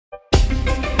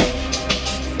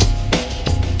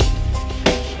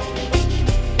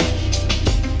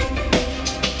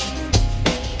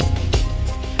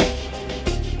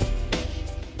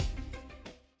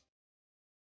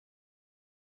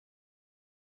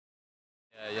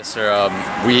Yes, sir.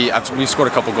 We've scored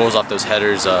a couple goals off those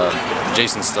headers.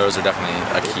 Jason's throws are definitely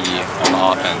a key on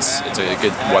the offense. It's a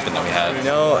good weapon that we have. You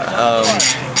know,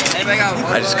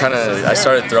 I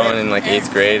started throwing in like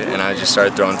 8th grade, and I just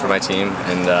started throwing for my team,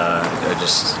 and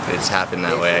it's happened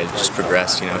that way. I just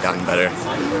progressed, gotten better.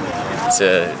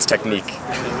 It's technique.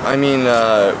 I mean,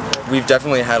 we've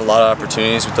definitely had a lot of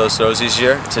opportunities with those throws this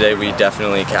year. Today we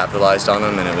definitely capitalized on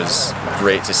them, and it was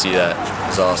great to see that.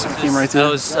 It was awesome. I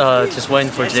was just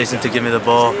waiting for Jason to give me the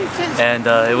ball, and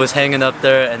it was hanging up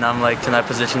there, and I'm like, can I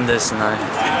position this? And I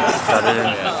got it in.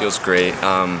 Yeah, it feels great.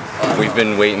 We've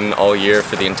been waiting all year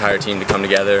for the entire team to come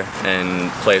together and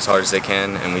play as hard as they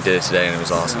can, and we did it today, and it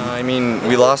was awesome. I mean,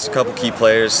 we lost a couple key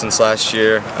players since last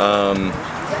year.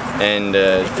 And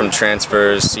from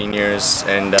transfers, seniors,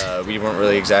 and we weren't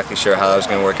really exactly sure how that was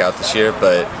going to work out this year,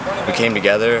 but we came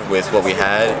together with what we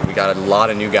had. We got a lot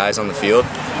of new guys on the field,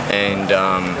 and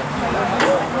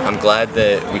I'm glad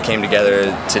that we came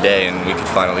together today and we could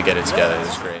finally get it together. It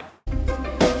was great.